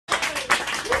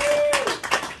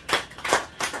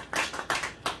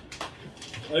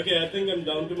Okay, I think I'm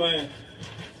down to my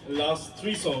last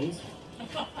 3 songs.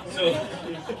 So,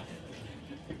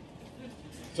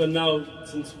 so now,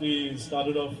 since we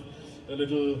started off a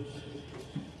little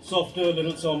softer, a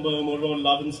little somber, more about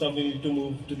love and stuff, we need to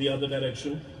move to the other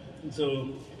direction. So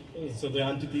the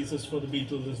antithesis for the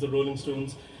Beatles is the Rolling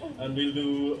Stones, and we'll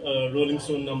do a Rolling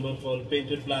Stone number called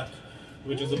Painted Black,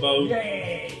 which is about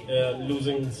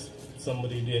losing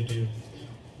somebody dear to you.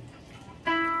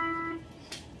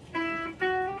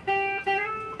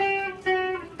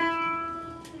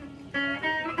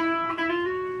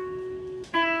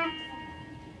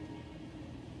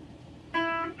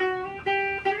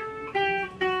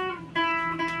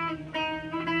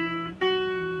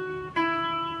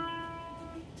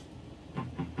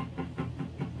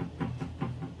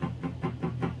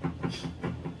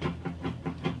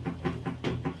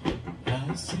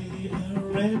 I see a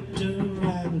red door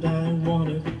and I want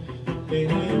it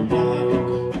painted black.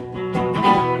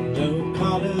 No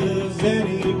colors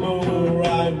anymore,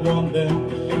 I want them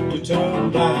to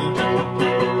turn black.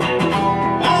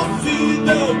 I see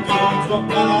the girls walk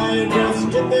by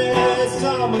dressed in their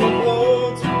summer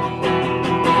clothes.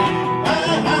 I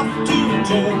have to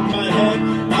turn my head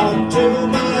until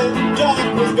my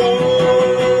darkness goes.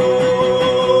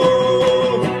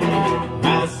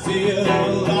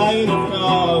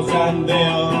 And they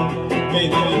are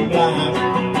painted black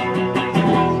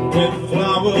with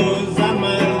flowers and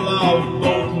my love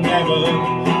both never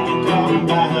to come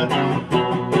back.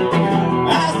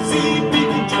 I see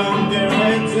people turn their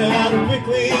heads and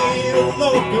quickly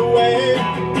look away,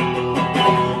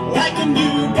 like a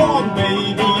newborn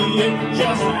baby. It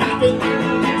just happens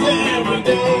every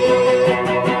day.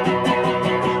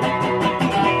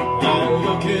 I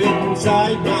look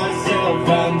inside myself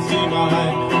and see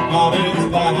my heart is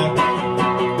black,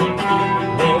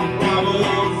 with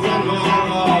flowers and my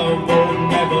love will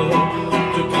never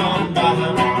to come back.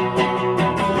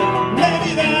 Maybe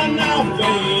they're now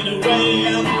fade away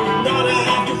and not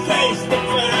have to face the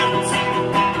facts.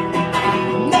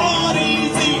 Not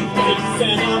easy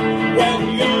facing up when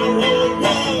your whole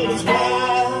world is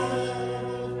black.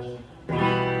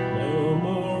 No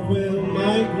more will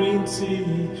my green sea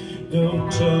go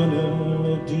turn a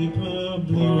deeper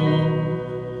blue.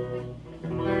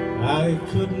 I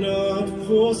could not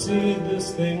foresee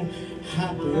this thing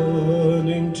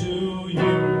happening to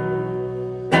you.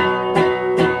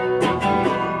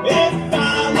 If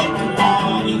I look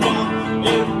hard enough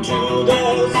into the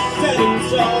setting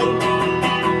sun,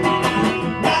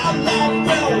 my love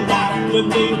will laugh with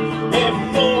me. If